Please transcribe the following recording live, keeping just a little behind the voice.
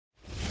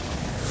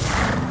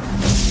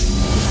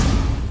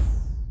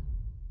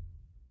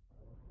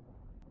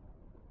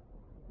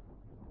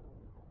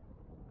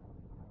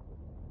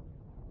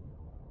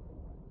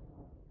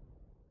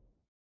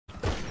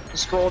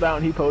Scroll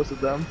down, he posted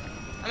them.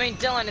 I mean,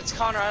 Dylan, it's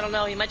Connor. I don't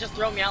know. He might just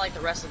throw me out like the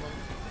rest of them.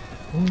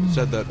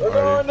 Said that We're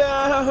going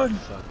down!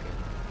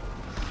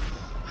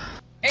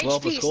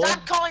 HP,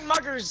 stop calling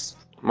muggers!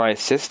 My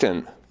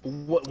assistant.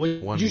 What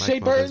did you say,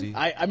 Burton?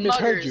 I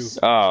misheard you.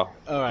 Oh.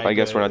 Alright, I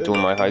guess we're not doing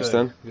my heist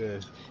then.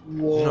 Good.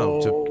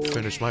 no, to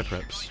finish my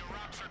preps.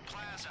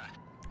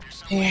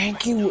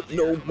 Thank you,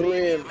 no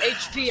brim.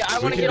 HP, I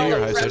We want to can get do all your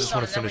the heist, I preps just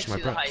done want and to then we finish my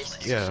do the preps.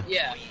 heist. Yeah.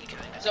 Yeah.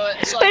 So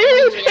it's like...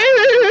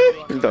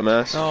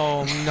 Dumbass.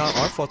 Oh, not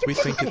our fault. We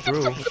think it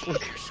through.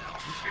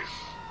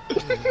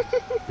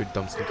 Good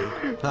dumb stinker.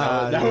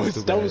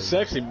 That was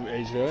sexy,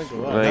 Asia.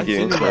 Thank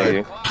you. Thank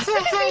you.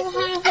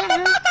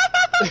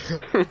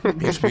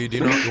 HP, do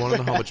you want to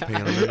know how much pain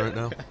I'm in right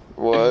now?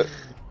 What?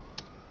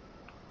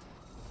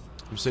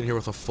 I'm sitting here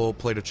with a full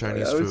plate of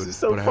Chinese That was food, just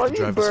so but I have to funny,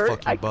 drive Bert. this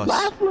fucking bus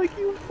Laugh like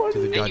you funny. to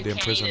the And you goddamn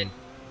can't prison. eat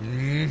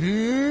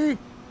Mm-hmm.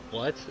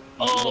 What?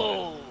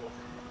 Oh!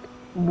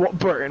 What,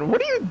 Burton?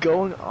 What are you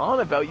going on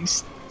about, you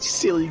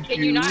silly goose?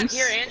 Can you not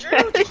hear Andrew?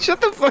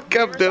 Shut the fuck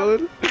up,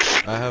 Dylan.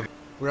 I have...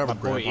 Whatever,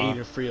 My boy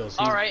Grandpa. Aiden Friels.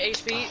 Alright,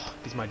 HP,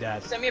 He's my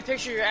dad. send me a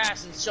picture of your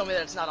ass and show me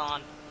that it's not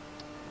on.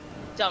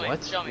 Tell me,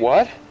 What? show me.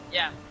 What?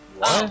 Yeah.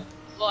 What?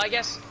 Well, I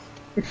guess...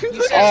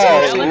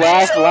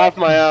 Oh, laugh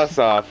my ass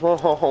off.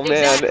 Oh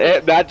man, Exactly.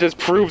 that just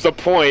proves a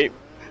point.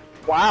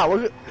 Wow,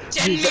 look at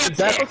Genetic.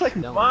 that looks like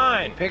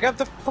mine. Pick up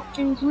the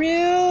fucking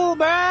grill,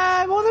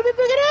 man! Won't let me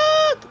pick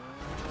it up!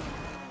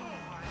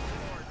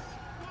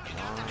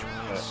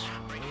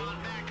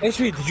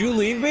 HP, did you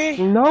leave me?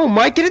 No,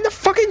 Mike, get in the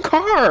fucking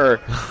car.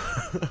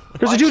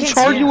 There's a dude can't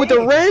charging see you with a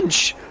anything.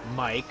 wrench.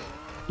 Mike.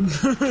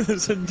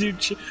 There's a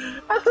dude.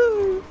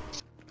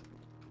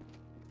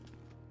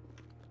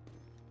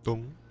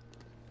 Dong.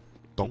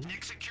 Dong.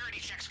 Security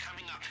check's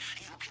coming up.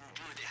 You can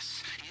do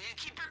this. You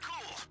keep her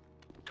cool.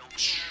 Don't be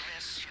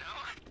nervous, you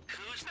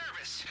know? Who's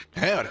nervous?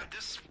 Howdy.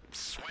 This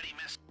sweaty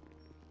mess.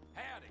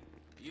 Howdy.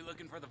 You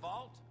looking for the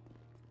vault?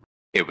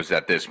 It was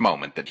at this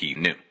moment that he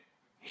knew.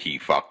 He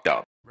fucked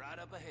up. Right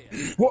up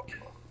ahead. What?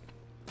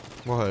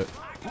 What?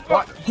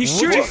 He's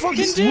shooting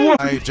fucking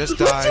dude. Just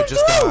die,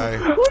 just die.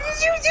 What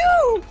did you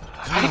do?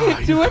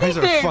 God, you guys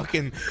are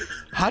fucking...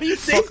 How do you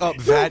fuck up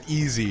that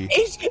easy?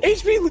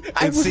 HP,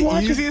 I It's was the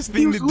watching. easiest He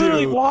thing was to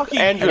literally do. walking,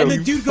 Andrew, and the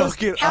you dude goes,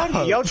 fuck it "Howdy,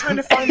 up." y'all trying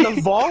to find the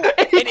vault?"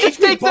 And HP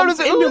takes out bumps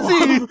his into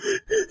Uzi. him.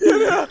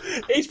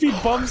 HP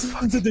bumps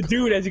into the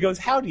dude as he goes,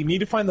 "Howdy, you need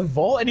to find the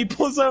vault?" And he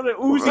pulls out an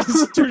Uzi and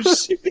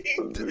starts shooting.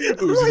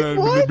 I'm like,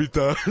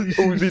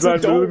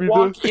 what? Don't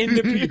walk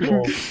into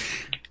people.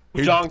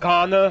 John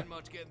Connor.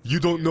 You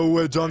don't know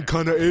where John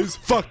Connor is?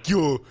 Fuck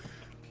you!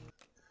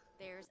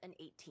 There's an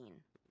 18.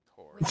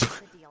 Which is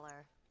the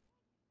dealer?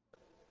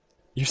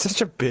 You're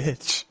such a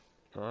bitch.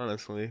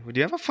 Honestly, do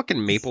you have a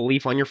fucking maple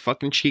leaf on your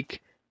fucking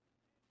cheek?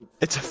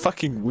 It's a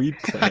fucking weed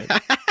plant. Time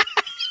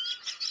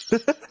to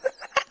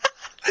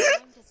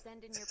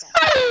send in your best.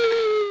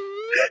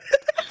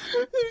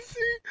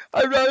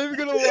 I'm not even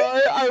gonna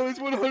lie, I was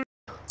 100.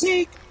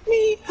 Take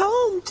me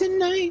home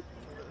tonight.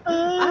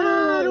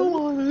 I don't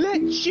wanna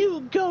let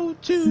you go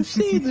to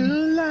see the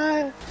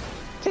light.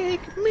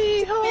 Take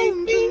me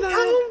home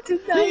tonight.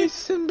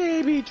 Listen,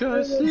 baby,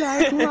 just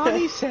like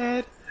Ronnie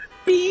said.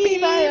 Be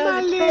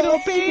my little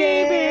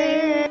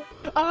baby.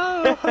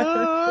 Oh.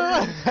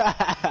 I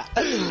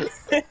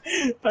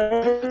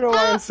don't know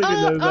why I'm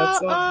singing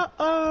that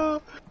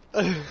song.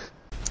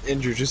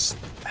 Andrew, just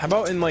how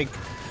about in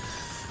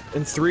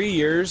 3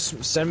 years,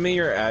 send me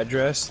your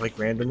address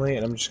randomly,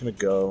 and I'm just gonna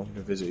go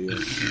to visit you.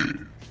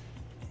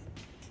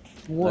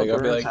 I'll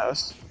be like,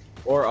 house.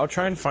 Or I'll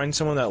try and find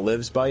someone that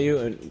lives by you,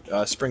 and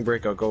spring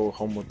break I'll go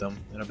home with them,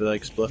 and I'll be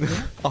like, split.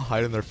 I'll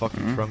hide in their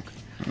fucking trunk.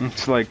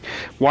 It's like,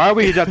 why are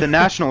we at the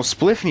National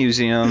Spliff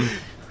Museum?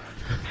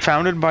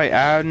 Founded by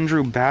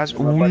Andrew Baz.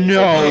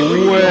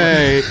 No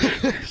way!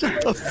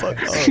 Shut the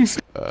fuck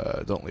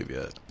up. Don't leave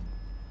yet.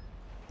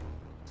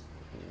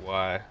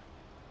 Why?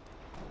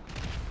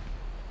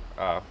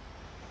 Oh.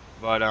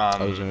 But,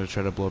 I was gonna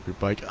try to blow up your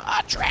bike.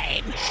 Ah,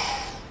 train!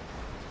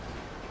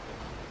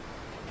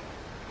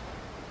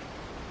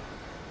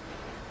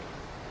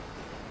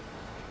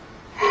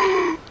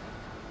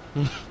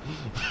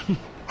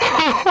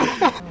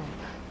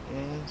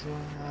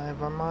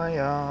 on my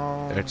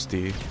own. That's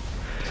D.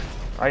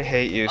 I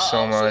hate you so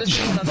So much. this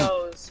is one of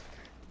those.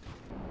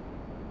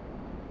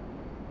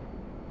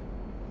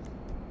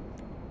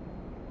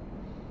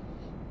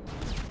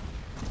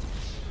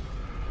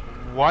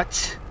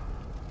 What?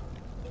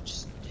 What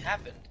just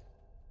happened?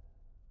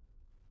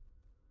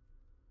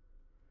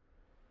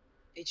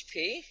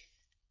 HP?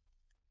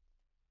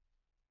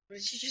 What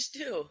did you just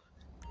do?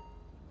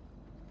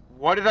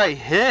 What did I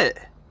hit?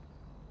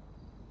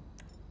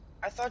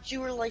 I thought you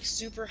were like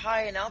super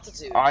high in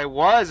altitude. I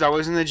was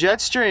in the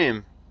jet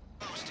stream.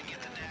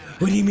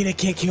 What do you mean I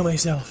can't kill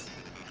myself?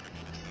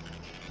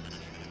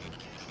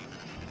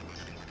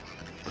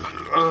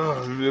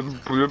 I'll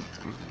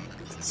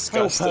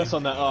pass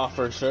on that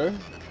offer, sir.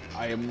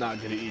 I am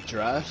not gonna eat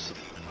your ass.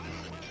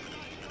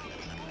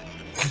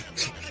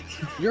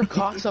 You're a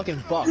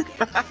cocksucking buck.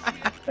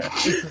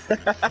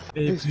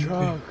 His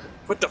truck.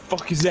 What the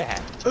fuck is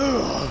that?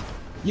 Ugh.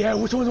 Yeah,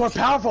 which one's more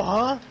powerful,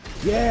 huh?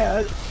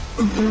 Yeah.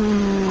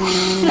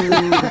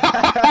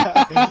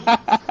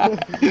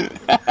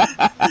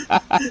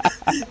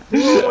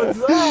 What's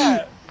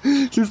that?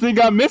 This thing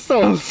got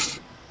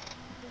missiles.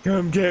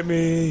 Come get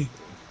me.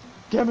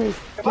 Get me.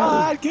 Come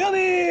on, kill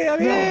me.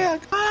 I'm here.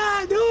 Come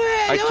on, do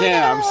it. I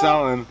can't. I'm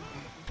selling.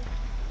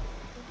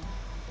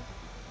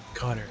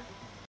 Connor.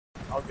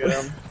 I'll get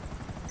him.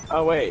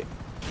 Oh wait,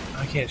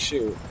 I can't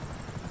shoot.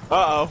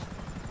 Uh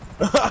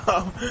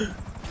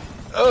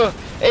oh.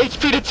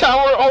 HP to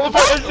tower. All of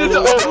our engines.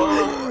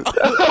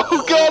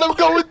 Oh god, I'm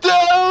going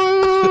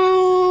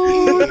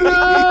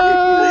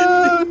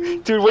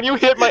down. Dude, when you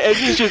hit, my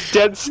engines just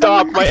dead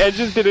stop. My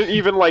engines didn't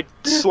even like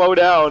slow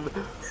down.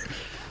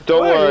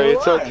 Don't worry,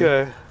 it's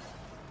okay.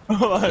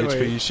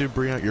 HP, you should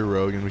bring out your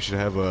rogue and we should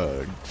have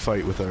a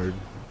fight with our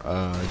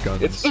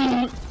guns.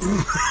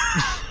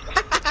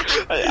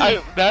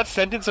 That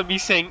sentence of me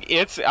saying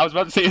 "it's," I was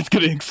about to say it's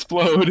gonna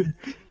explode.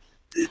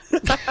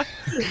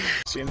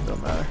 Seems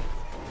don't matter.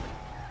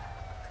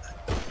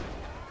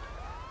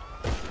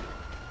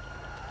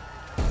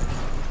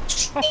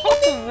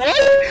 What?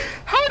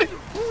 How did?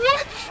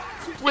 What?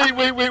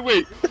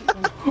 Wait.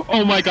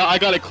 Oh my god, I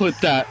gotta clip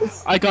that.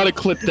 I gotta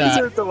clip Is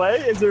there a that. delay?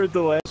 Is there a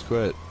delay? Let's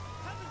quit.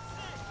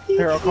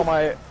 Here, I'll call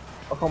my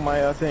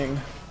thing.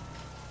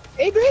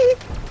 Hey, babe.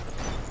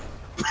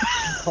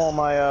 Call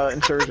my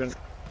insurgent.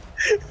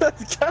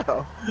 Let's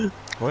go.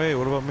 Wait,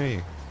 what about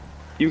me?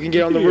 You can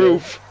get on the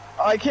roof.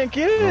 I can't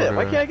get it. Okay.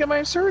 Why can't I get my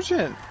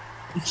insurgent?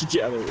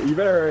 You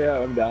better hurry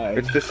up. I'm dying.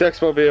 It's the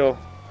Sexmobile.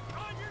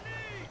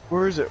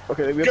 Where is it?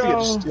 Okay, we have to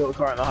just steal the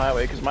car on the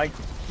highway because my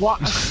what?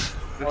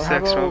 The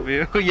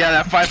Sexmobile. Yeah,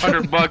 that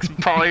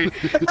 $500 probably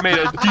made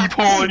a deep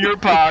hole in your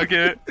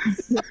pocket.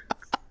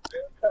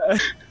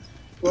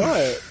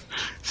 What?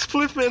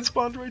 Spliffman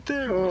spawned right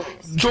there.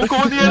 Don't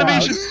go in the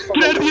animation.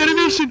 Get out of the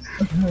animation.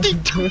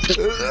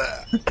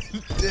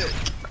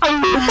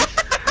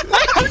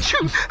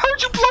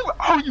 How'd you blow?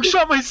 Oh, you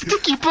shot my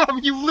sticky bomb,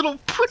 you little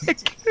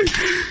prick.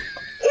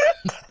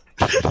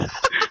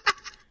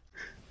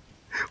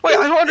 Wait,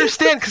 I don't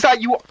understand because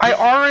you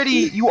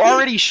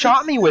already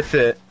shot me with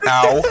it.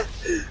 Ow.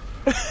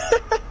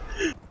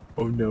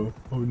 Oh no!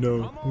 Oh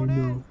no! Oh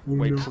no!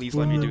 Wait, please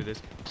let me do this.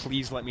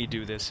 Please let me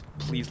do this.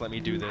 Please let me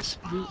do this.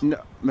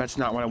 No, that's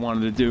not what I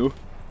wanted to do.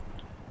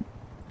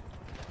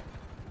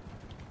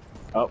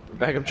 Oh,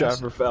 backup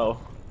driver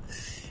fell.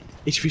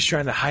 HP's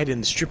trying to hide in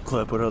the strip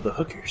club with all the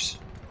hookers.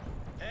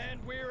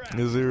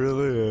 Is he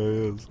really? Yeah,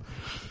 he is.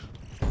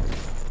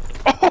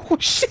 Oh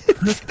shit!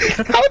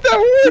 How'd that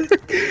work?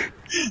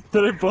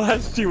 Did I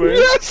blast you in?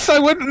 Yes, I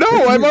went.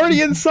 No, I'm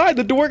already inside.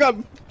 The door got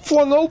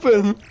flung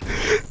open.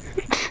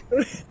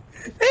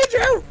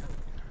 Andrew!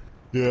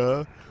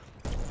 Yeah.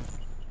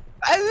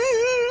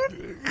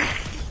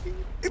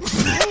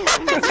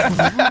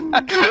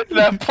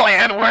 The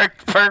plan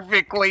worked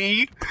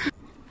perfectly.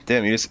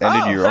 Damn, you just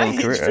ended your own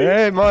career.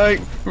 Hey, Mike.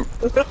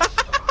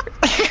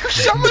 You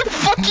shot my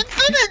fucking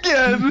thing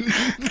again.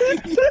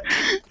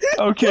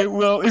 Okay,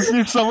 well,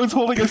 if someone's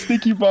holding a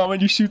sticky bomb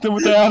and you shoot them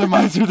with the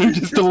atomizer, they're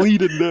just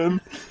deleted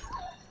then.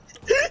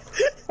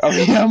 Oh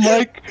yeah,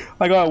 Mike,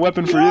 I got a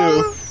weapon for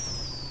you.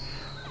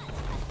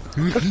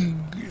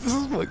 This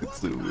is fucking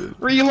stupid.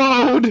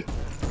 Reload!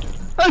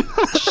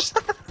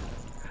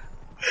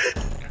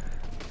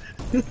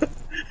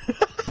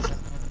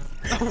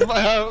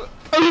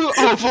 Oh,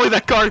 hopefully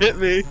that car hit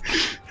me.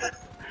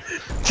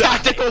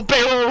 Tactical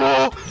barrel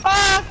roll!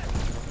 Ah!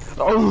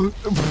 Oh.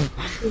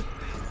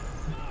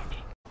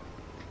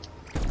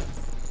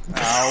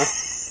 Ow.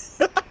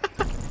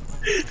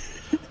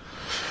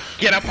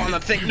 Get up on the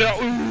thing, no!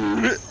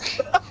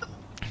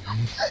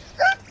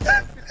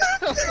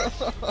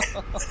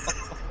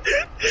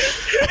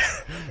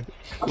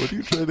 What are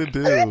you trying to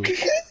do?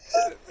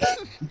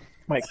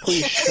 Mike,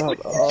 please shut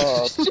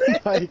up.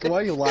 Mike, why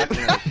are you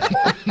laughing like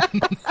that?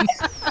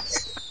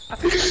 I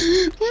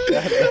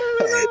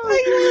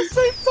lost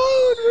my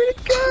phone! Where'd it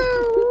go?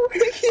 I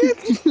can't.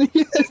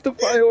 Yes, the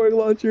firework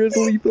launcher is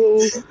lethal.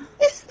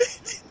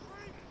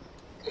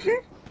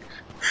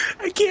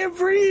 I can't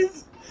breathe.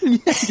 No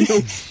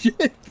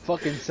shit.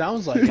 Fucking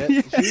sounds like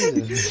it.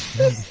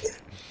 Jesus.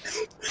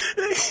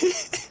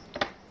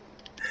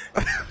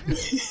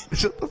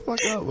 Shut the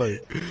fuck up,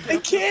 Mike. I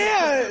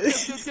can't.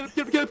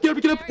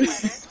 Get up.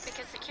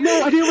 No,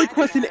 I didn't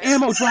request an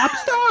ammo drop.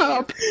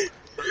 Stop.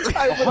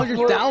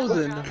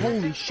 100,000.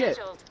 Holy shit.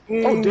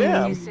 Oh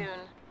damn.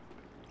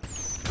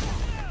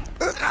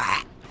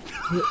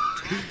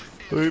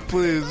 Wait,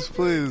 please.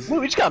 Wait,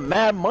 we just got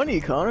mad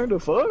money, Connor. The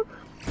fuck?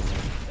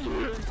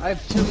 I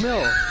have 2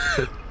 mil.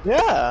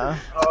 Yeah.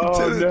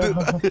 Oh no.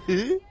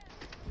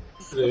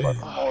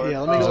 Yeah,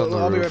 let me go.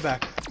 I'll be right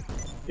back.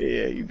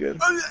 Yeah, you good.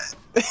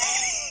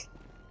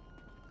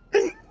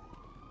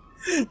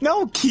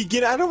 No,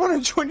 Keegan, I don't want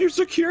to join your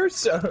secure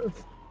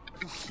stuff.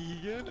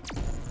 Keegan?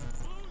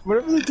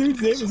 Whatever the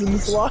dude's name is in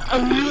this lot.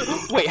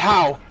 Wait,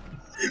 how?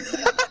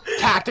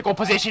 Tactical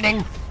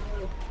positioning.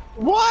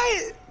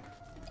 What?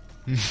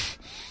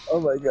 Oh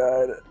my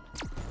god.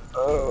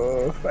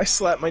 Oh, I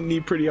slapped my knee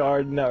pretty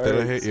hard now. Did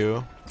I hit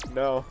you?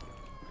 No.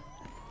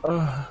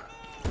 Yeah,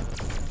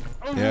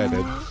 I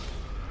did.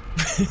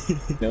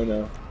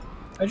 No.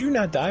 How'd you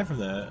not die from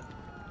that?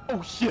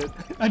 Oh shit!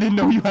 I didn't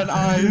know you had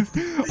eyes!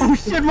 Oh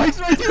shit, Mike's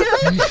right here!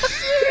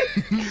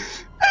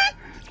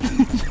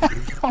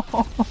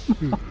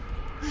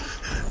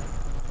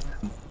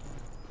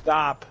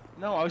 Stop!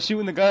 No, I was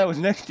shooting the guy that was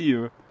next to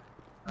you.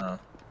 Oh.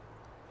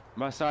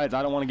 Besides,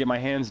 I don't want to get my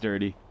hands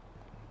dirty.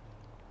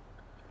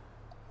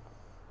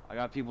 I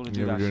got people to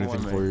do You that never do for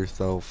anything me. for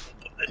yourself.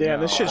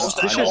 Damn, this shit's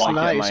I don't wanna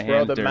get nice, my bro.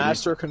 hands The dirty.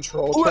 master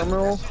control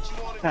terminal.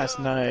 That's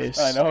nice.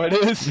 I know it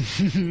is.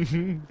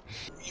 You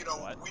know,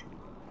 what?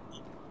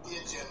 The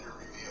agenda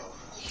reveal.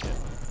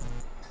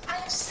 I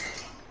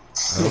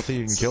don't think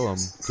you can kill him.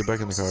 Get back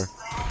in the car.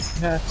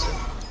 Yeah.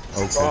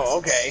 Okay. Oh,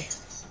 okay.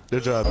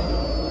 Good job.